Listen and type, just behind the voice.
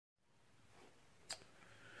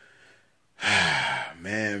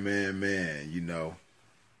Man,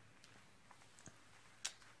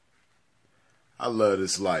 I love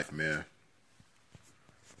this life, man.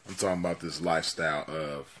 I'm talking about this lifestyle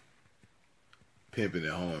of pimping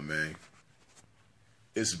at home, man.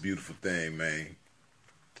 It's a beautiful thing, man.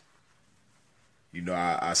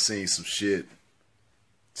 I seen some shit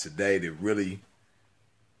today that really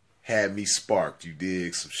had me sparked, you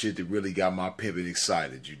dig? Some shit that really got my pimping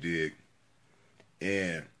excited, you dig?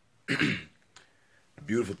 And the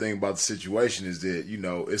beautiful thing about the situation is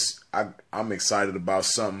that, I'm excited about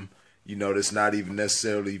something, that's not even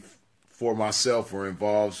necessarily for myself or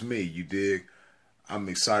involves me, you dig? I'm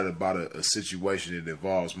excited about a situation that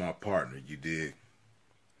involves my partner, you dig?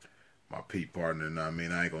 My Pete partner, and I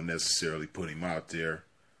ain't gonna necessarily put him out there.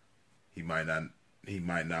 He might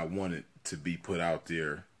not want it to be put out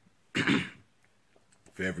there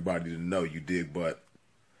for everybody to know, you dig? But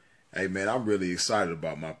hey, man, I'm really excited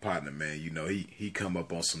about my partner, man. He come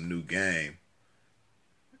up on some new game,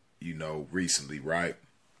 recently, right?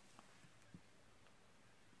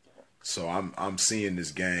 So I'm seeing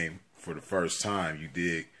this game for the first time, you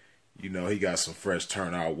dig? He got some fresh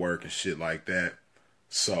turnout work and shit like that.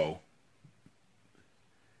 So,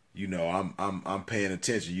 I'm paying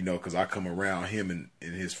attention, because I come around him and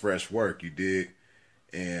his fresh work, you dig?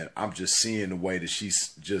 And I'm just seeing the way that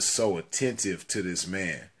she's just so attentive to this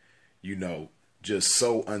man, just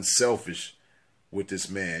so unselfish with this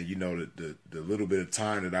man. The little bit of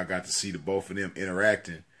time that I got to see the both of them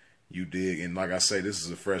interacting, you dig? And like I say, this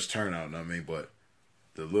is a fresh turnout, but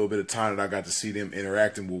the little bit of time that I got to see them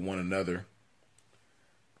interacting with one another,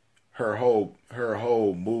 her whole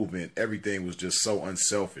movement, everything was just so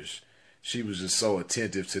unselfish. She was just so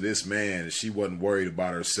attentive to this man, and she wasn't worried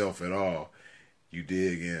about herself at all. You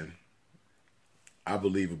dig? And I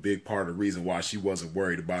believe a big part of the reason why she wasn't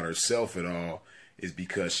worried about herself at all is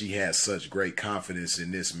because she had such great confidence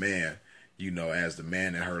in this man, as the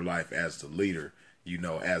man in her life, as the leader,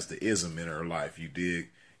 as the ism in her life. You dig?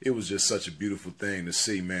 It was just such a beautiful thing to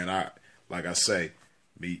see, man. It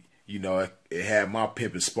had my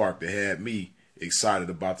pimping spark. It had me excited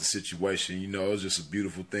about the situation. It was just a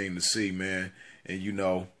beautiful thing to see, man. And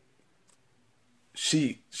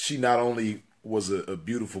she not only was a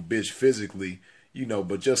beautiful bitch physically,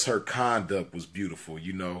 but just her conduct was beautiful.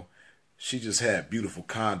 She just had beautiful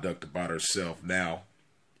conduct about herself. Now,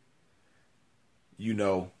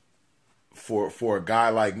 for a guy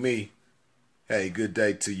like me, hey, good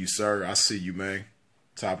day to you, sir. I see you, man.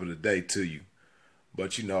 Top of the day to you.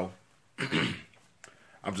 But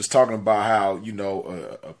I'm just talking about how,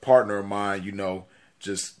 a partner of mine,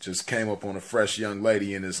 just came up on a fresh young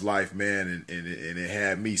lady in his life, man, and it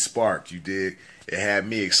had me sparked, you dig? It had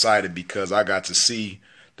me excited because I got to see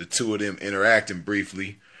the two of them interacting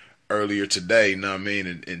briefly earlier today, you know what I mean?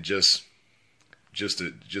 And just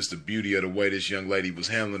the beauty of the way this young lady was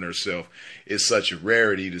handling herself. It's such a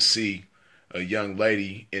rarity to see a young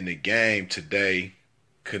lady in the game today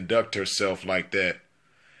conduct herself like that.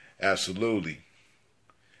 Absolutely.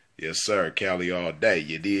 Yes, sir. Cali all day,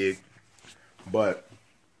 you dig? But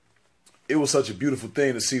it was such a beautiful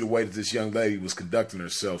thing to see the way that this young lady was conducting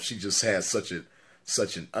herself. She just had such an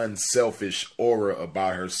unselfish aura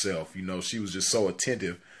about herself. She was just so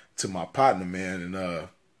attentive to my partner, man. And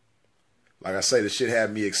like I say, this shit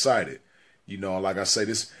had me excited. Like I say,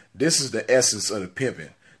 this is the essence of the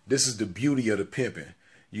pimping. This is the beauty of the pimping.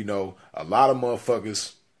 A lot of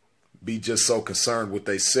motherfuckers be just so concerned with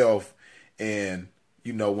they self, and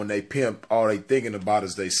when they pimp, all they thinking about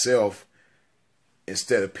is they self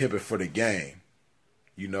instead of pimping for the game.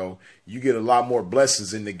 You get a lot more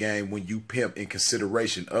blessings in the game when you pimp in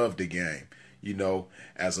consideration of the game,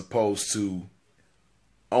 as opposed to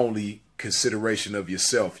only consideration of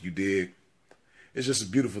yourself, you dig? It's just a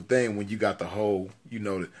beautiful thing when you got the whole,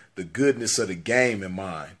 the goodness of the game in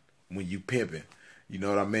mind when you pimping. You know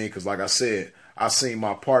what I mean? Because like I said, I seen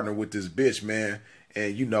my partner with this bitch, man,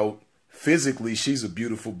 and physically she's a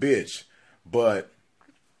beautiful bitch, but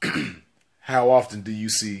how often do you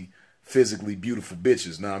see physically beautiful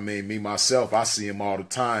bitches? Now, I mean, me myself, I see them all the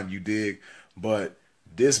time, you dig? But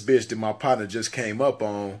this bitch that my partner just came up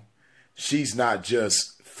on, she's not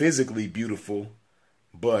just physically beautiful,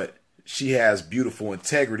 but she has beautiful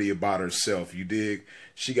integrity about herself, you dig?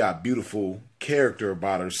 She got beautiful character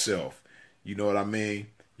about herself. You know what I mean?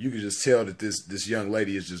 You can just tell that this young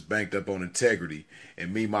lady is just banked up on integrity.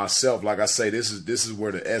 And me myself, like I say, this is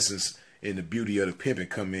where the essence and the beauty of the pimping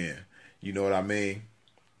come in. You know what I mean?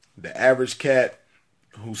 The average cat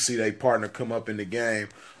who see their partner come up in the game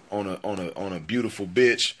on a beautiful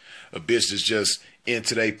bitch, a bitch that's just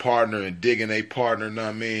into their partner and digging their partner, know what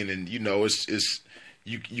I mean? And it's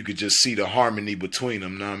you could just see the harmony between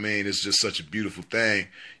them. Know what I mean? It's just such a beautiful thing,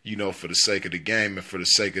 for the sake of the game and for the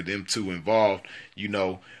sake of them two involved.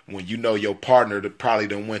 When your partner that probably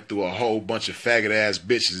done went through a whole bunch of faggot ass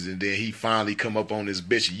bitches, and then he finally come up on this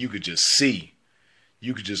bitch, and you could just see.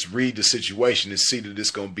 You could just read the situation and see that it's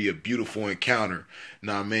going to be a beautiful encounter.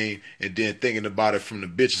 Know what I mean? And then thinking about it from the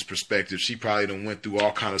bitch's perspective, she probably done went through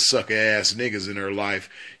all kind of sucker ass niggas in her life,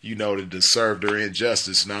 that done served her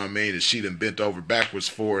injustice. Know what I mean? That she done bent over backwards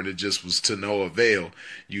for, and it just was to no avail.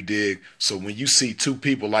 You dig? So when you see two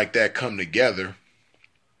people like that come together,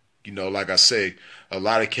 like I say, a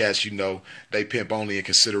lot of cats, they pimp only in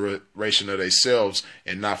consideration of themselves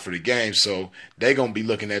and not for the game. So they gonna be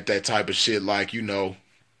looking at that type of shit like,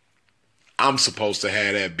 I'm supposed to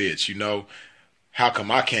have that bitch, How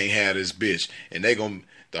come I can't have this bitch? And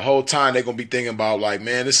the whole time they gonna be thinking about like,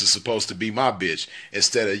 man, this is supposed to be my bitch,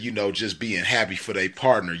 instead of, just being happy for their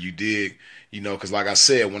partner, you dig? Because like I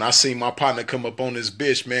said, when I seen my partner come up on this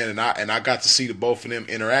bitch, man, and I got to see the both of them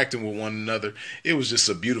interacting with one another, it was just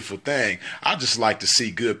a beautiful thing. I just like to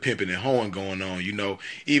see good pimping and hoeing going on,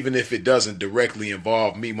 even if it doesn't directly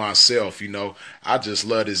involve me myself, I just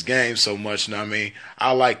love this game so much, I mean?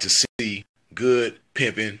 I like to see good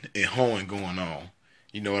pimping and hoeing going on.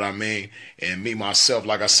 You know what I mean? And me myself,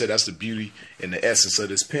 like I said, that's the beauty and the essence of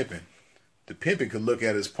this pimping. The pimping could look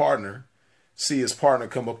at his partner, see his partner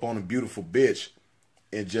come up on a beautiful bitch,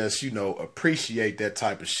 and just, appreciate that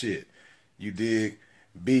type of shit. You dig?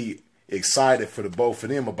 Be excited for the both of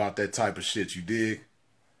them about that type of shit, you dig?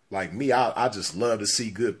 Like me, I just love to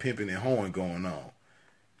see good pimping and hoeing going on.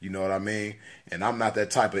 You know what I mean? And I'm not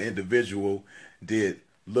that type of individual that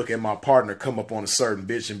look at my partner come up on a certain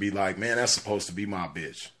bitch and be like, man, that's supposed to be my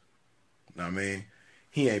bitch. Know what I mean?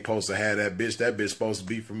 He ain't supposed to have that bitch. That bitch supposed to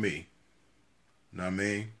be for me. Know what I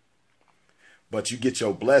mean? But you get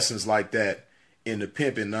your blessings like that in the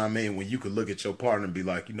pimping, know what I mean? When you could look at your partner and be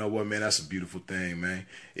like, you know what, man, that's a beautiful thing, man.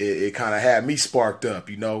 It kind of had me sparked up,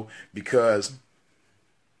 because,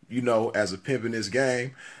 as a pimp in this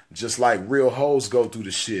game, just like real hoes go through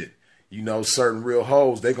the shit. Certain real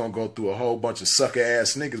hoes, they gonna go through a whole bunch of sucker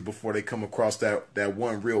ass niggas before they come across that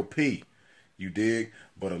one real P. You dig?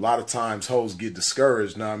 But a lot of times hoes get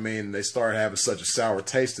discouraged, know what I mean? And they start having such a sour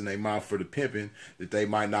taste in their mouth for the pimping that they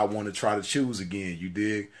might not want to try to choose again, you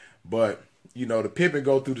dig? But, the pimping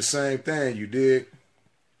go through the same thing, you dig?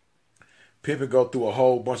 Pimping go through a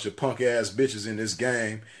whole bunch of punk ass bitches in this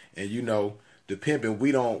game. And the pimping,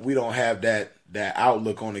 we don't have that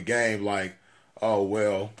outlook on the game like, oh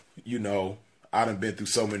well, I done been through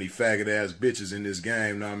so many faggot ass bitches in this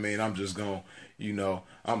game, know what I mean? I'm just gonna, I'm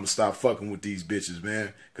gonna stop fucking with these bitches,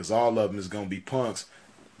 man, because all of them is gonna be punks.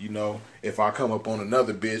 If I come up on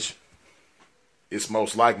another bitch, it's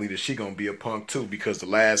most likely that she gonna be a punk too, because the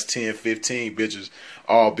last 10, 15 bitches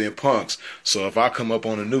all been punks. So if I come up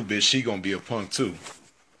on a new bitch, she gonna be a punk too.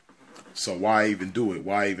 So why even do it?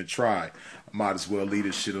 Why even try? I might as well leave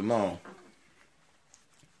this shit alone.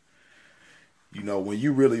 When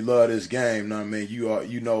you really love this game, know what I mean,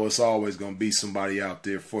 it's always gonna be somebody out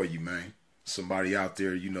there for you, man. Somebody out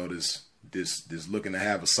there, this looking to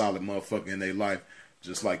have a solid motherfucker in their life,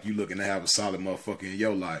 just like you looking to have a solid motherfucker in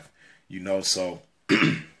your life. So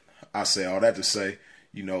I say all that to say,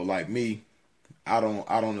 like me, I don't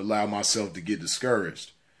allow myself to get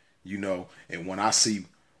discouraged. And when I see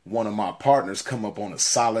one of my partners come up on a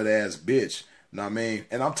solid ass bitch, know what I mean?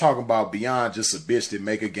 And I'm talking about beyond just a bitch that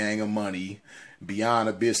make a gang of money, beyond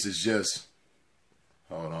a bitch that's just,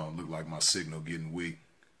 hold on, look like my signal getting weak.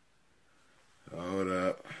 Hold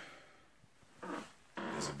up.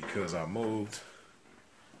 Is it because I moved?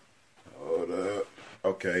 Hold up.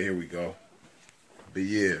 Okay, here we go. But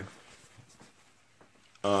yeah.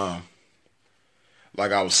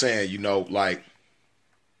 Like I was saying, like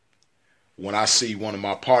when I see one of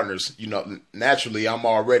my partners, naturally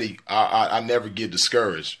I never get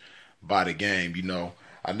discouraged by the game,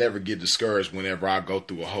 I never get discouraged whenever I go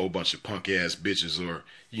through a whole bunch of punk ass bitches, or,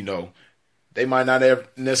 they might not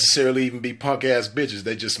necessarily even be punk ass bitches.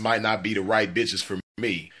 They just might not be the right bitches for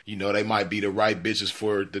me. They might be the right bitches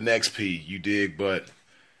for the next P, you dig? But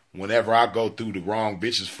whenever I go through the wrong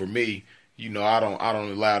bitches for me, I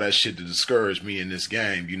don't allow that shit to discourage me in this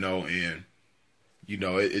game, and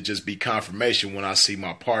it just be confirmation when I see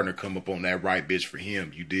my partner come up on that right bitch for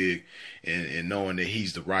him, you dig? And knowing that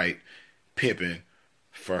he's the right pimping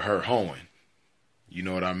for her hoeing. You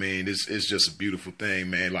know what I mean? It's just a beautiful thing,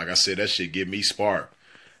 man. Like I said, that shit get me sparked.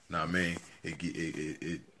 Know what I mean?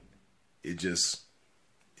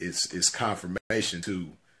 It's confirmation to,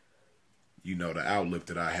 the outlook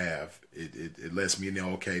that I have. It lets me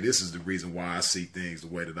know, okay, this is the reason why I see things the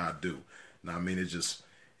way that I do. And I mean, it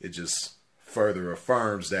just further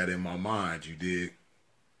affirms that in my mind, you dig?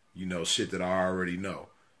 You know, shit that I already know.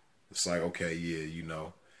 It's like, okay, yeah, you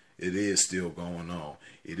know, it is still going on.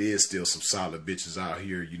 It is still some solid bitches out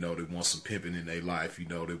here, you know, that want some pimping in their life, you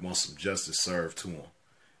know, they want some justice served to them.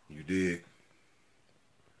 You dig?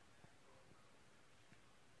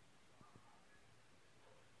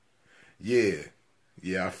 Yeah.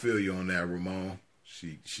 Yeah, I feel you on that, Ramon.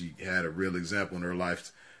 She had a real example in her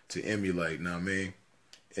life to emulate, you know what I mean?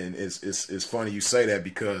 And it's funny you say that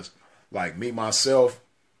because like me myself,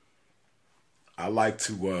 I like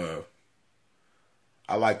to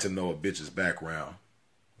I like to know a bitch's background.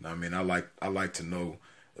 I mean, I like to know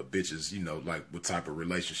a bitch's, you know, like what type of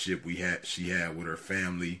relationship she had with her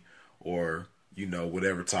family, or you know,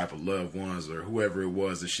 whatever type of loved ones or whoever it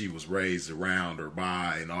was that she was raised around or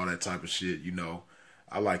by and all that type of shit. You know,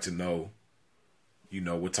 I like to know, you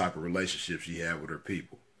know, what type of relationship she had with her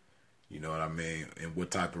people. You know what I mean? And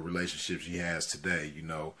what type of relationship she has today. You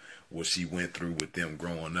know, what she went through with them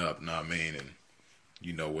growing up. You know what I mean? And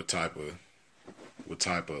you know what type of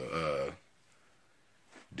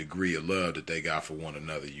degree of love that they got for one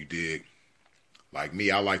another. You dig? Like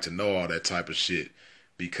me, I like to know all that type of shit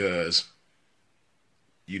because,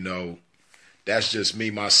 you know, that's just me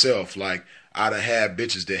myself. Like I done had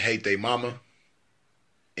bitches that hate their mama,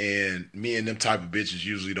 and me and them type of bitches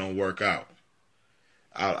usually don't work out.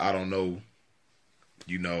 I don't know,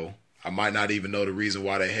 you know, I might not even know the reason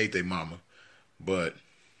why they hate their mama, but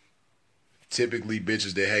typically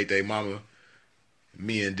bitches that hate their mama,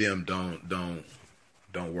 me and them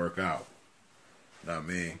don't work out. Know what I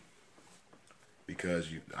mean? Because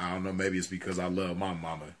I don't know, maybe it's because I love my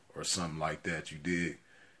mama or something like that. You dig?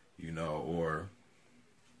 You know, or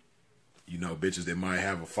you know, bitches that might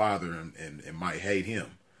have a father and might hate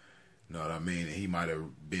him. You know what I mean? And he might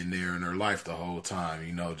have been there in her life the whole time,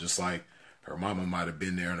 you know, just like her mama might have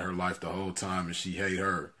been there in her life the whole time and she hate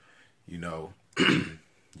her. You know,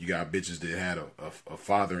 you got bitches that had a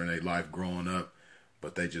father in their life growing up,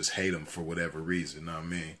 but they just hate him for whatever reason. You know what I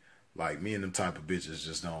mean? Like me and them type of bitches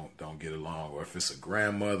just don't get along. Or if it's a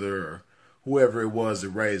grandmother or whoever it was that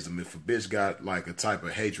raised them, if a bitch got like a type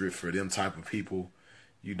of hatred for them type of people,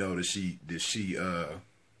 you know that she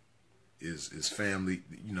is family,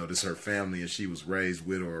 you know, this her family and she was raised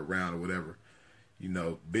with or around or whatever. You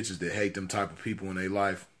know, bitches that hate them type of people in their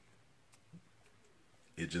life,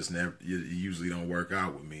 it just never, it usually don't work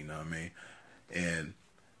out with me, you know what I mean? And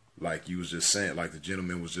like you was just saying, like the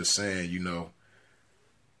gentleman was just saying, you know,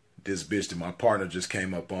 this bitch that my partner just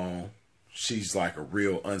came up on, she's like a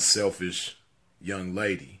real unselfish young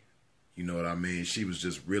lady. You know what I mean? She was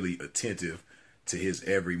just really attentive to his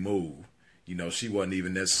every move. You know, she wasn't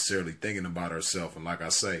even necessarily thinking about herself. And like I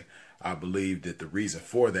say, I believe that the reason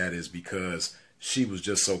for that is because she was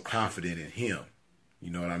just so confident in him. You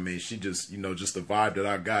know what I mean? She just, you know, just the vibe that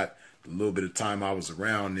I got, the little bit of time I was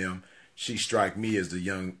around them, she strike me as the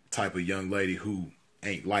young type of young lady who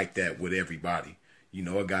ain't like that with everybody. You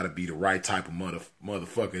know, it got to be the right type of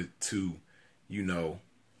motherfucker to, you know,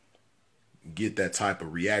 get that type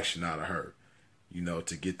of reaction out of her. You know,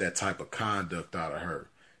 to get that type of conduct out of her.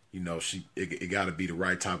 You know, it got to be the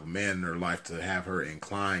right type of man in her life to have her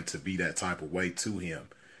inclined to be that type of way to him.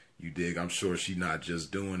 You dig? I'm sure she not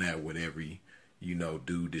just doing that with every, you know,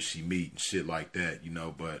 dude that she meet and shit like that, you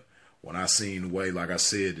know. But when I seen the way, like I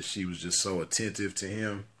said, that she was just so attentive to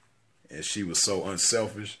him and she was so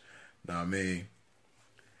unselfish, know what I mean?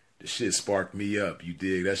 The shit sparked me up, you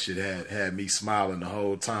dig? That shit had me smiling the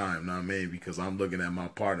whole time, know what I mean? Because I'm looking at my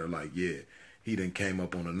partner like, yeah, he done came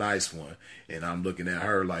up on a nice one. And I'm looking at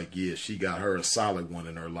her like, yeah, she got her a solid one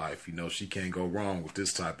in her life. You know, she can't go wrong with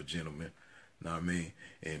this type of gentleman. Know what I mean?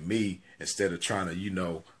 And me, instead of trying to, you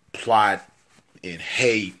know, plot and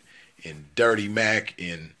hate and dirty Mac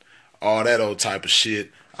and all that old type of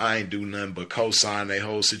shit, I ain't do nothing but co-sign their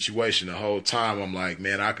whole situation the whole time. I'm like,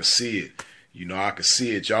 man, I can see it. You know, I can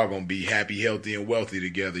see it. Y'all gonna be happy, healthy, and wealthy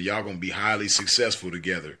together. Y'all gonna be highly successful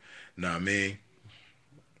together. Know what I mean?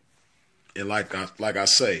 And like I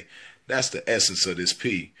say, that's the essence of this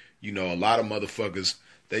P. You know, a lot of motherfuckers,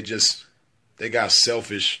 they got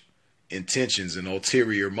selfish intentions and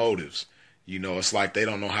ulterior motives. You know, it's like they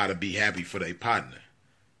don't know how to be happy for their partner.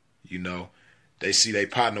 You know, they see their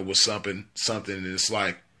partner with something, and it's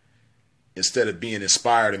like, instead of being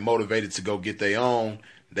inspired and motivated to go get their own,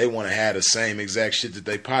 they want to have the same exact shit that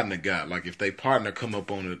their partner got. Like if their partner come up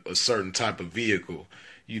on a certain type of vehicle,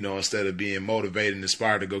 you know, instead of being motivated and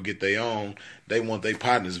inspired to go get their own, they want their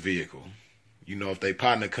partner's vehicle. You know, if their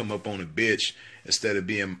partner come up on a bitch, instead of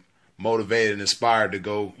being motivated and inspired to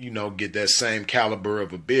go, you know, get that same caliber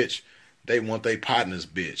of a bitch, they want their partner's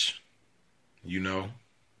bitch. you know,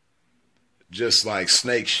 just like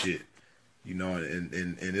snake shit, you know,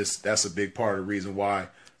 and that's a big part of the reason why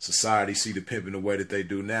society see the pimping the way that they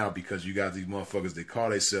do now, because you got these motherfuckers that call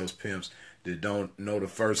themselves pimps that don't know the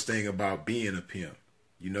first thing about being a pimp.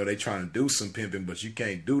 You know, they trying to do some pimping, but you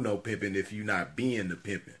can't do no pimping if you're not being the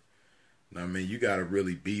pimping. I mean, you got to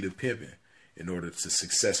really be the pimping in order to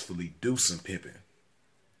successfully do some pimping,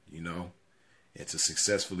 you know, and to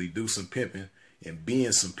successfully do some pimping and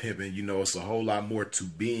being some pimping, you know, it's a whole lot more to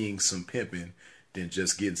being some pimping than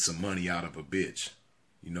just getting some money out of a bitch.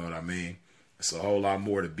 You know what I mean? It's a whole lot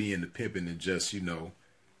more to being the pimping than just, you know,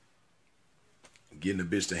 getting a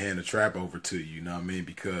bitch to hand the trap over to you, you know what I mean?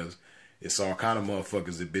 Because it's all kind of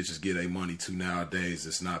motherfuckers that bitches get their money to nowadays.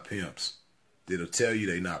 It's not pimps. That'll tell you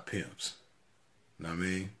they not pimps. You know what I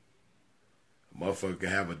mean? A motherfucker can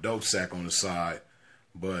have a dope sack on the side,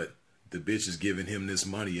 but the bitch is giving him this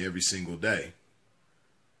money every single day.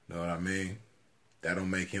 Know what I mean? That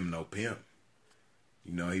don't make him no pimp.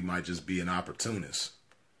 You know, he might just be an opportunist.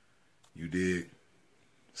 You dig?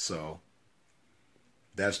 So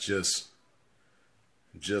that's just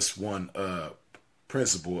one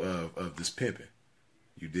principle of this pimping.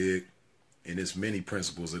 You dig? And there's many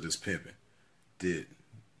principles of this pimping.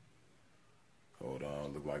 Hold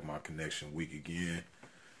on, look like my connection weak again.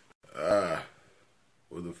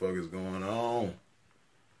 What the fuck is going on?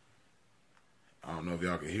 I don't know if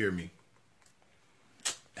y'all can hear me.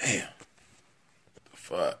 Damn. What the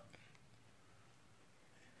fuck?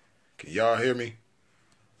 Can y'all hear me?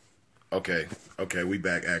 Okay, we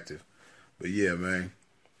back active. But yeah, man.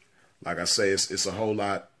 Like I say, it's a whole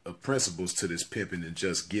lot of principles to this pimping than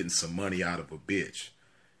just getting some money out of a bitch.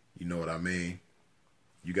 You know what I mean?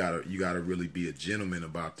 You gotta really be a gentleman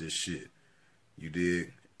about this shit. You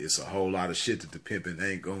dig? It's a whole lot of shit that the pimping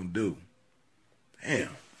ain't gonna do. Damn.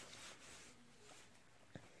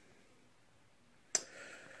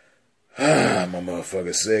 My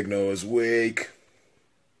motherfucking signal is weak.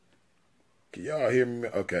 Can y'all hear me?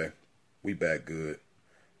 Okay, we back good.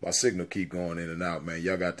 My signal keep going in and out, man.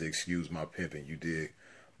 Y'all got to excuse my pimping, you dig?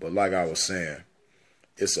 But like I was saying,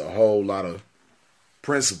 it's a whole lot of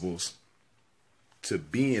principles to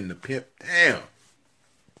being the pimp. Damn.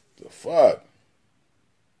 The fuck?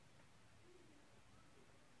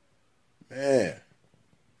 Man.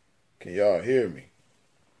 Can y'all hear me?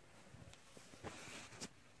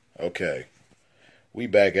 Okay. We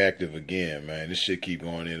back active again, man. This shit keep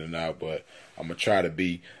going in and out, but I'm going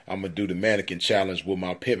to do the mannequin challenge with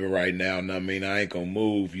my pimping right now. And I mean, I ain't going to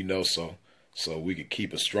move, you know, so we can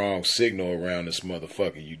keep a strong signal around this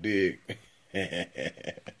motherfucker, you dig?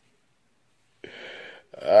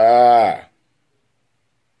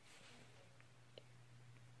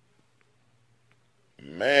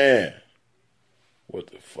 Man. What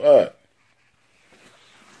the fuck?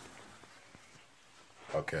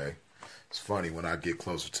 Okay. It's funny, when I get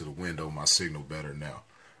closer to the window, my signal better now.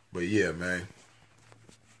 But yeah, man.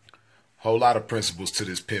 Whole lot of principles to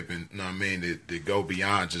this pimping, you know what I mean, that go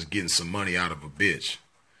beyond just getting some money out of a bitch.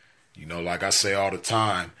 You know, like I say all the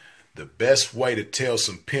time, the best way to tell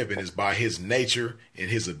some pimping is by his nature and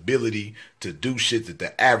his ability to do shit that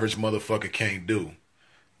the average motherfucker can't do.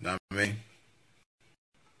 You know what I mean?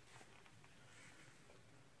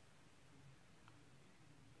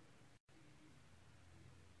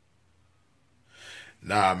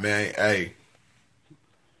 Nah, man, hey.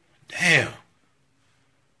 Damn.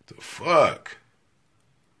 The fuck?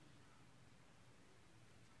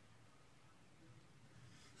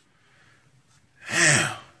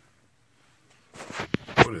 Damn.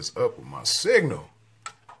 What is up with my signal?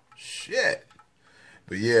 Shit.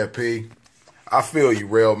 But yeah, P, I feel you,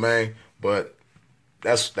 real man. But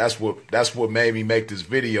that's what made me make this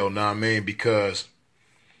video, know what I mean? Because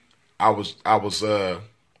I was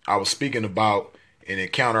speaking about an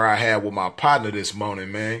encounter I had with my partner this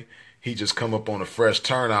morning, man. He just come up on a fresh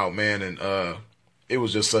turnout, man, and it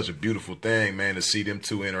was just such a beautiful thing, man, to see them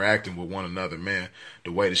two interacting with one another, man.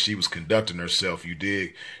 The way that she was conducting herself, you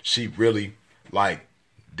dig? She really, like,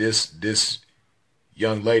 this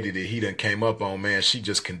young lady that he done came up on, man, she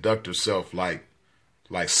just conduct herself like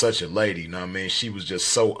such a lady, you know what I mean? She was just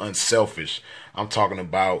so unselfish. I'm talking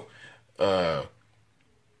about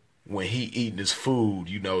when he eating his food,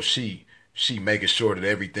 you know, she making sure that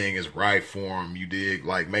everything is right for him, you dig?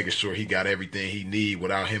 Like, making sure he got everything he need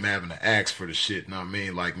without him having to ask for the shit, you know what I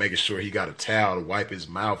mean? Like, making sure he got a towel to wipe his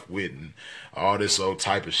mouth with and all this old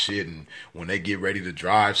type of shit. And when they get ready to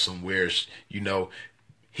drive somewhere, you know,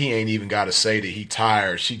 he ain't even got to say that he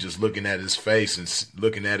tired. She just looking at his face and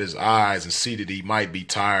looking at his eyes and see that he might be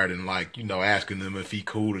tired and, like, you know, asking him if he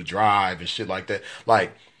cool to drive and shit like that.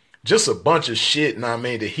 Like, just a bunch of shit, know what I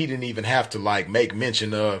mean, that he didn't even have to like make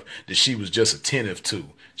mention of, that she was just attentive to.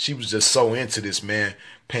 She was just so into this man,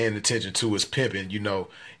 paying attention to his pimping, you know,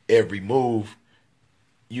 every move.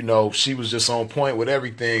 You know, she was just on point with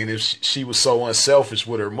everything. And if she was so unselfish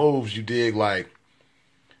with her moves, you dig, like,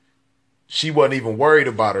 she wasn't even worried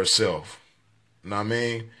about herself. You know what I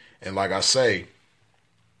mean? And like I say,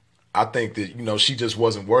 I think that, you know, she just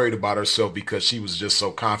wasn't worried about herself because she was just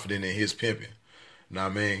so confident in his pimping. You know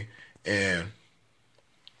what I mean? And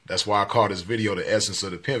that's why I call this video The Essence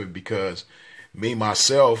of the Pimping, because me,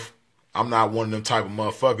 myself, I'm not one of them type of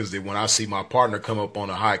motherfuckers that when I see my partner come up on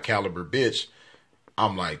a high caliber bitch,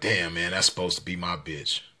 I'm like, damn, man, that's supposed to be my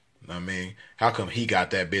bitch. You know what I mean? How come he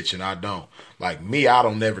got that bitch and I don't? Like me, I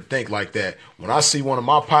don't never think like that. When I see one of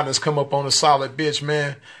my partners come up on a solid bitch,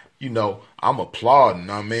 man, you know, I'm applauding. You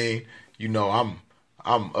know what I mean? You know,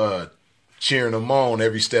 I'm cheering them on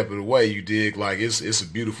every step of the way, you dig? Like it's a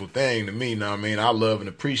beautiful thing to me, you know what I mean? I love and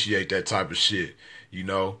appreciate that type of shit, you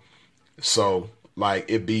know? So like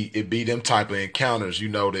it be them type of encounters, you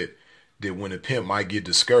know, that when a pimp might get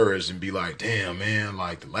discouraged and be like, damn, man,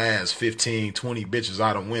 like the last 15, 20 bitches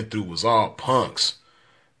I done went through was all punks.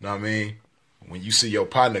 Know what I mean? When you see your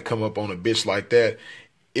partner come up on a bitch like that,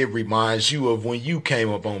 it reminds you of when you came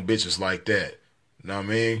up on bitches like that. Know what I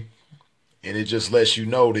mean? And it just lets you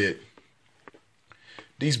know that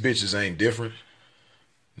these bitches ain't different.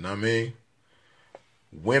 Know what I mean?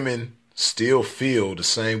 Women still feel the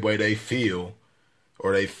same way they feel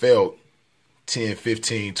or they felt 10,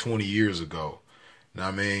 15, 20 years ago. Know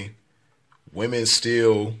what I mean? Women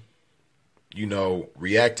still, you know,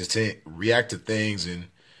 react to things, and,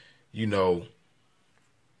 you know,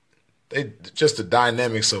 they just, the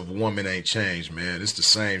dynamics of a woman ain't changed, man. It's the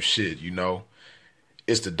same shit, you know.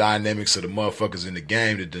 It's the dynamics of the motherfuckers in the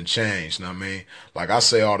game that done changed, know what I mean? Like I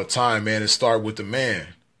say all the time, man, it start with the man.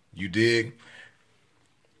 You dig?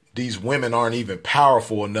 These women aren't even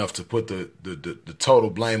powerful enough to put the total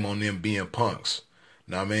blame on them being punks.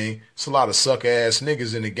 Know what I mean? It's a lot of suck ass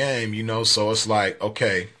niggas in the game, you know, so it's like,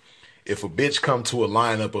 okay, if a bitch come to a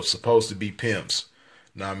lineup of supposed to be pimps,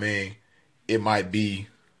 know what I mean, it might be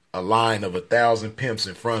a line of 1,000 pimps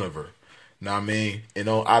in front of her. Know what I mean? And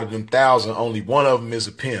out of them 1,000, only one of them is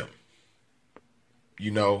a pimp.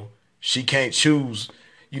 You know, she can't choose,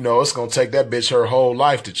 you know, it's going to take that bitch her whole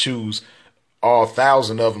life to choose all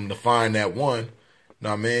 1,000 of them to find that one. Know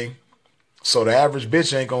what I mean? So the average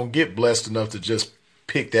bitch ain't going to get blessed enough to just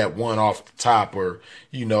pick that one off the top, or,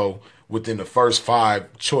 you know, within the first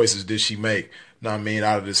 5 choices that she make. Know what I mean?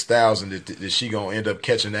 Out of this 1,000 that she going to end up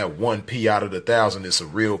catching that 1P out of the 1,000 that's a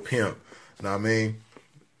real pimp. Know what I mean?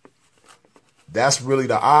 That's really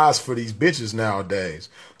the odds for these bitches nowadays.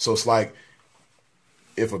 So it's like,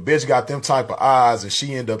 if a bitch got them type of odds and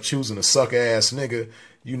she end up choosing a suck ass nigga,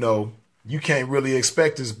 you know, you can't really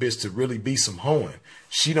expect this bitch to really be some hoeing.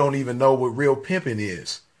 She don't even know what real pimping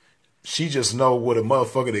is. She just know what a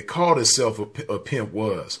motherfucker that called herself a pimp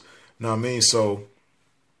was. Know what I mean? So,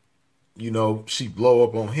 you know, she blow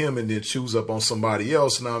up on him and then choose up on somebody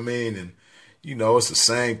else. Know what I mean? And, you know, it's the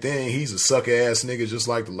same thing. He's a sucker ass nigga just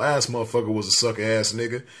like the last motherfucker was a sucker ass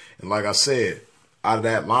nigga. And like I said, out of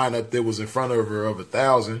that lineup that was in front of her of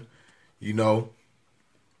 1,000, you know,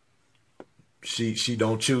 she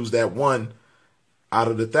don't choose that one out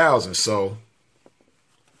of the 1,000. So,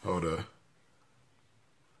 hold up.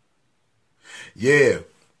 Yeah,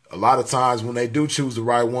 a lot of times when they do choose the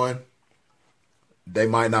right one, they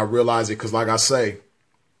might not realize it. Because like I say,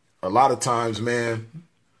 a lot of times, man,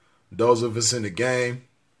 those of us in the game,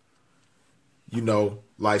 you know,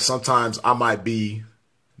 like sometimes I might be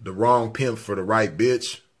the wrong pimp for the right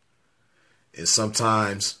bitch. And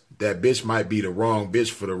sometimes that bitch might be the wrong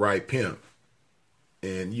bitch for the right pimp.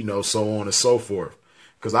 And, you know, so on and so forth.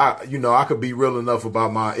 Because I could be real enough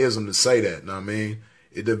about my ism to say that. Know what I mean?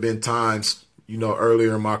 It have been times, you know,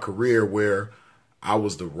 earlier in my career where I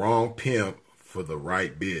was the wrong pimp for the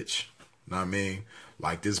right bitch. Know what I mean?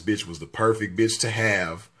 Like this bitch was the perfect bitch to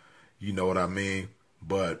have. You know what I mean?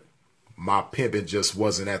 But my pimping just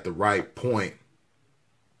wasn't at the right point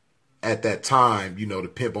at that time, you know, to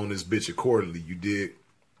pimp on this bitch accordingly. You dig?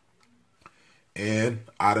 And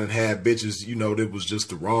I done had bitches, you know, that was just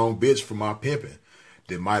the wrong bitch for my pimping.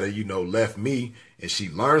 That might have, you know, left me and she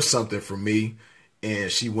learned something from me and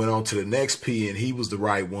she went on to the next P and he was the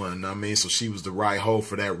right one. Know what I mean? So she was the right hoe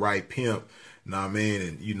for that right pimp. Know what I mean?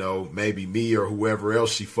 And, you know, maybe me or whoever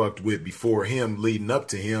else she fucked with before him leading up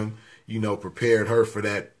to him, you know, prepared her for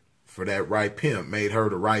that right pimp, made her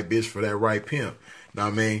the right bitch for that right pimp. Know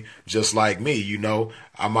what I mean? Just like me, you know,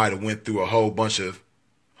 I might have went through a whole bunch of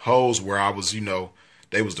hoes where I was, you know,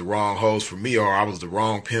 they was the wrong hoes for me, or I was the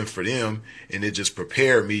wrong pimp for them. And it just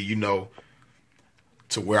prepared me,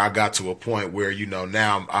 to where I got to a point where,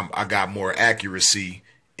 now I got more accuracy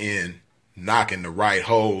in knocking the right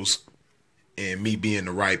hoes and me being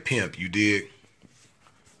the right pimp, you dig?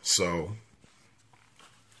 So,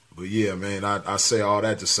 but yeah, man, I say all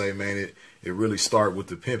that to say, man, it really started with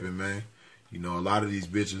the pimping, man. A lot of these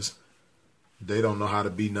bitches, they don't know how to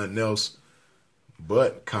be nothing else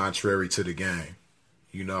but contrary to the game,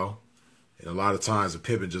 And a lot of times the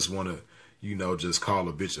pimping just want to, just call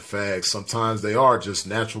a bitch a fag. Sometimes they are just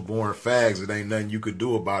natural born fags. It ain't nothing you could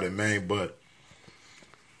do about it, man. But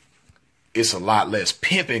it's a lot less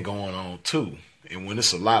pimping going on too. And when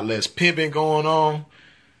it's a lot less pimping going on,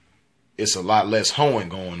 it's a lot less hoeing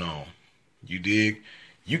going on. You dig?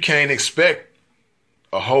 You can't expect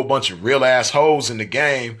a whole bunch of real ass hoes in the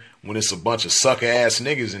game when it's a bunch of sucker ass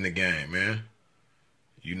niggas in the game, man.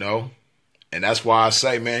 And that's why I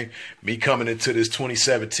say, man, me coming into this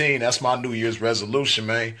 2017, that's my New Year's resolution,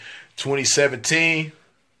 man. 2017,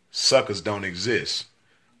 suckers don't exist.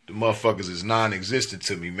 The motherfuckers is non-existent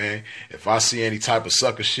to me, man. If I see any type of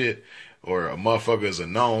sucker shit or a motherfucker is a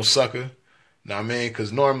known sucker, know what I mean?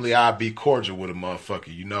 Because normally I'd be cordial with a motherfucker,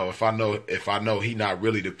 If I know he not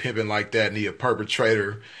really the pimping like that and he a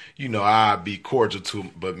perpetrator, I'd be cordial to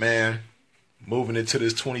him. But, man, moving into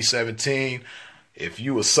this 2017, if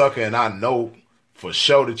you a sucker and I know for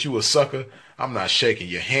sure that you a sucker, I'm not shaking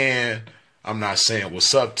your hand. I'm not saying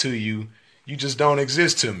what's up to you. You just don't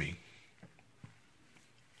exist to me.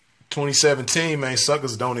 2017, man,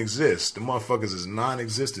 suckers don't exist. The motherfuckers is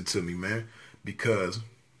non-existent to me, man, because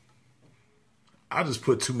I just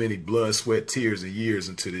put too many blood, sweat, tears, and years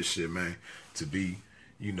into this shit, man, to be,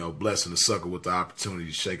 blessing a sucker with the opportunity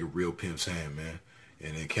to shake a real pimp's hand, man,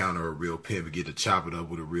 and encounter a real pimp and get to chop it up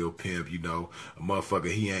with a real pimp, a motherfucker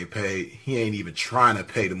he ain't even trying to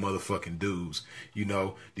pay the motherfucking dues,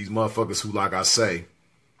 these motherfuckers who, like I say,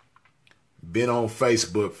 been on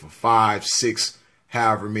Facebook for 5, 6,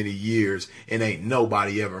 however many years and ain't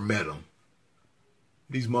nobody ever met them.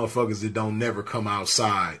 These motherfuckers that don't never come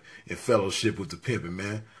outside and fellowship with the pimping,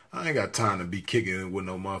 man. I ain't got time to be kicking it with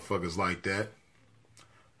no motherfuckers like that.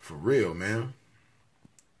 For real, man.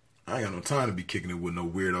 I ain't got no time to be kicking it with no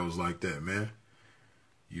weirdos like that, man.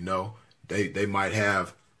 They might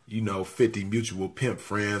have, 50 mutual pimp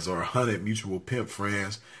friends or 100 mutual pimp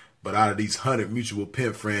friends, but out of these 100 mutual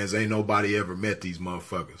pimp friends, ain't nobody ever met these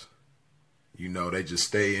motherfuckers. They just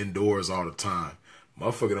stay indoors all the time.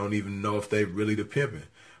 Motherfucker don't even know if they really the pimping.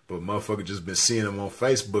 But motherfucker just been seeing them on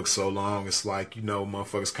Facebook so long, it's like,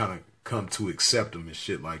 motherfuckers kind of come to accept them and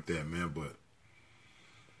shit like that, man. But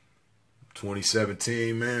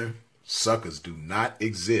 2017, man, suckers do not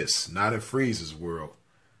exist. Not in Freeze's world.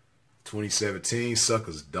 2017,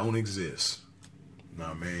 suckers don't exist. Know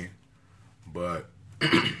what I mean? But,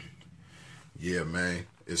 yeah, man,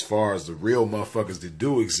 as far as the real motherfuckers that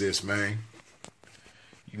do exist, man,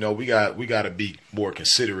 we got to be more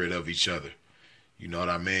considerate of each other. You know what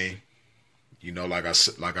I mean? Like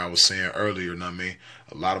I was saying earlier, know what I mean?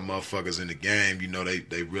 A lot of motherfuckers in the game,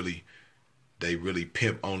 they really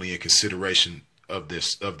pimp only in consideration of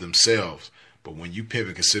themselves. But when you pimp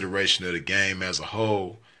in consideration of the game as a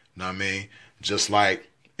whole, know what I mean? Just like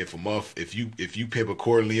if you pimp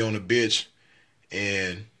accordingly on a bitch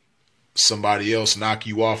and somebody else knock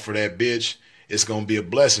you off for that bitch, it's gonna be a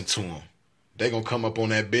blessing to them. They gonna come up on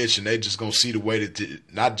that bitch and they just gonna see the way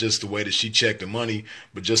that, not just the way that she checked the money,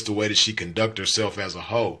 but just the way that she conduct herself as a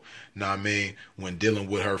hoe. Know what I mean? When dealing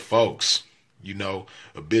with her folks, a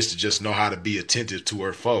bitch to just know how to be attentive to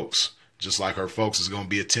her folks, just like her folks is gonna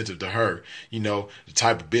be attentive to her. The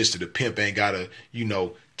type of bitch that the pimp ain't gotta,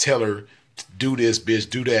 tell her, do this, bitch,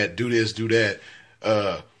 do that, do this, do that.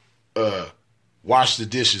 Wash the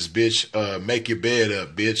dishes, bitch. Make your bed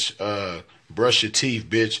up, bitch. Brush your teeth,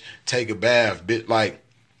 bitch. Take a bath, bitch. Like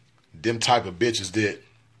them type of bitches that,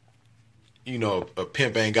 a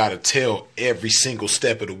pimp ain't got to tell every single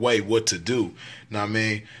step of the way what to do. Know what I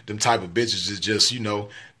mean? Them type of bitches is just,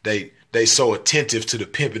 they so attentive to the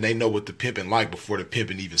pimping. They know what the pimping like before the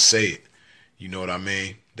pimping even say it. You know what I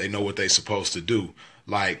mean? They know what they supposed to do.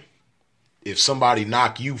 Like, if somebody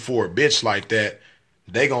knock you for a bitch like that,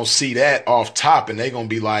 they gonna see that off top and they gonna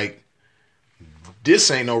be like,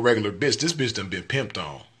 this ain't no regular bitch. This bitch done been pimped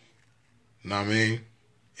on. Know what I mean?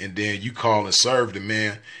 And then you call and serve the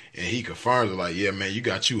man and he confirms it like, yeah, man, you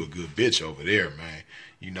got you a good bitch over there, man.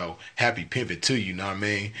 you know, happy pimping to you, you know what I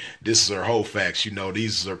mean? This is her whole facts, you know,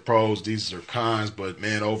 these are pros, these are cons, but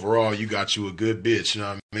man, overall, you got you a good bitch, you know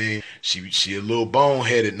what I mean? She a little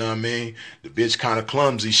boneheaded, you know what I mean? The bitch kind of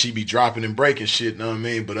clumsy, she be dropping and breaking shit, you know what I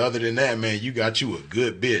mean? But other than that, man, you got you a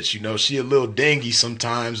good bitch, you know? She a little dingy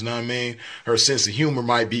sometimes, you know what I mean? Her sense of humor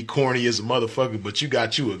might be corny as a motherfucker, but you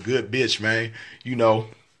got you a good bitch, man. You know,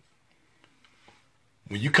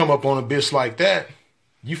 when you come up on a bitch like that,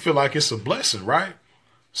 you feel like it's a blessing, right?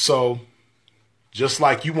 So, just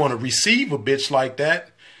like you want to receive a bitch like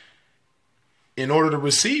that, in order to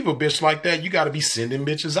receive a bitch like that, you got to be sending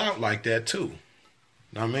bitches out like that too.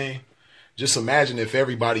 Know what I mean? Just imagine if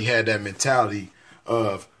everybody had that mentality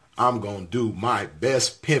of, I'm going to do my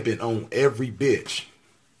best pimping on every bitch.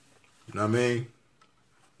 You know what I mean?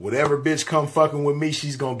 Whatever bitch come fucking with me,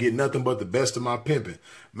 she's going to get nothing but the best of my pimping.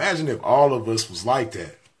 Imagine if all of us was like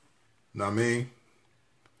that. You know what I mean?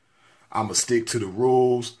 I'm going to stick to the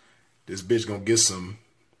rules. This bitch going to get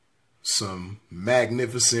some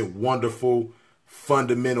magnificent, wonderful,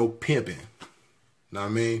 fundamental pimping. You know what I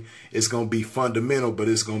mean? It's going to be fundamental, but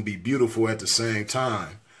it's going to be beautiful at the same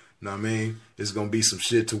time. You know what I mean? It's going to be some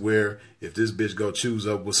shit to where if this bitch go choose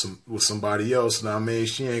up with somebody else, you know what I mean?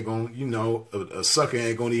 She ain't going to, you know, a sucker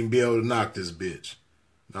ain't going to even be able to knock this bitch.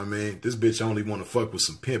 You know what I mean? This bitch only want to fuck with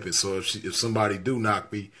some pimping. So if somebody do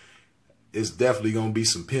knock me, it's definitely going to be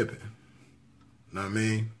some pimping. You know what I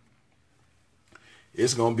mean?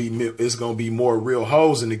 It's gonna be more real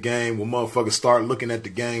hoes in the game when motherfuckers start looking at the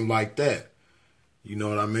game like that. You know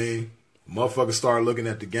what I mean? Motherfuckers start looking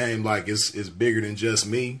at the game like it's bigger than just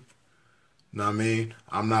me. You know what I mean?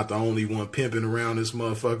 I'm not the only one pimping around this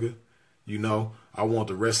motherfucker. You know, I want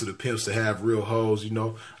the rest of the pimps to have real hoes. You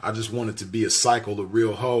know, I just want it to be a cycle of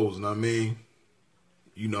real hoes. You know what I mean?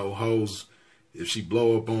 You know, hoes, if she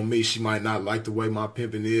blow up on me, she might not like the way my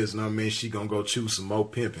pimping is. You know what I mean? She gonna go choose some more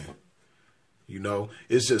pimping. You know,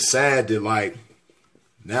 it's just sad that like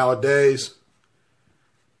nowadays,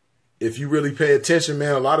 if you really pay attention,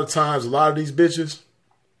 man, a lot of times, a lot of these bitches,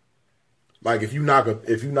 like if you knock a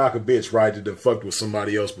bitch right that done fucked with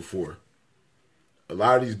somebody else before, a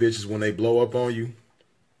lot of these bitches when they blow up on you,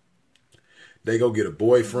 they go get a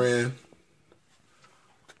boyfriend,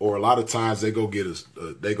 or a lot of times they go get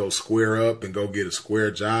they go square up and go get a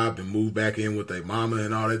square job and move back in with their mama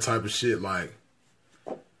and all that type of shit. Like,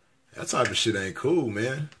 that type of shit ain't cool,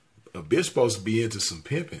 man. A bitch supposed to be into some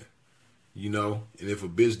pimping, you know? And if a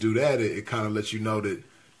bitch do that, it kind of lets you know that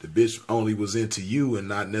the bitch only was into you and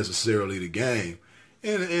not necessarily the game.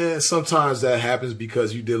 And sometimes that happens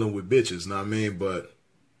because you dealing with bitches, know what I mean? But,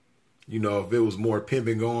 you know, if it was more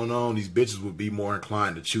pimping going on, these bitches would be more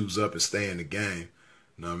inclined to choose up and stay in the game.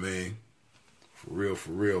 Know what I mean? For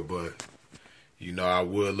real. But, you know, I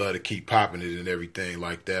would love to keep popping it and everything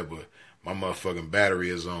like that, but my motherfucking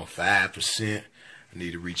battery is on 5%. I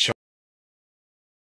need to recharge.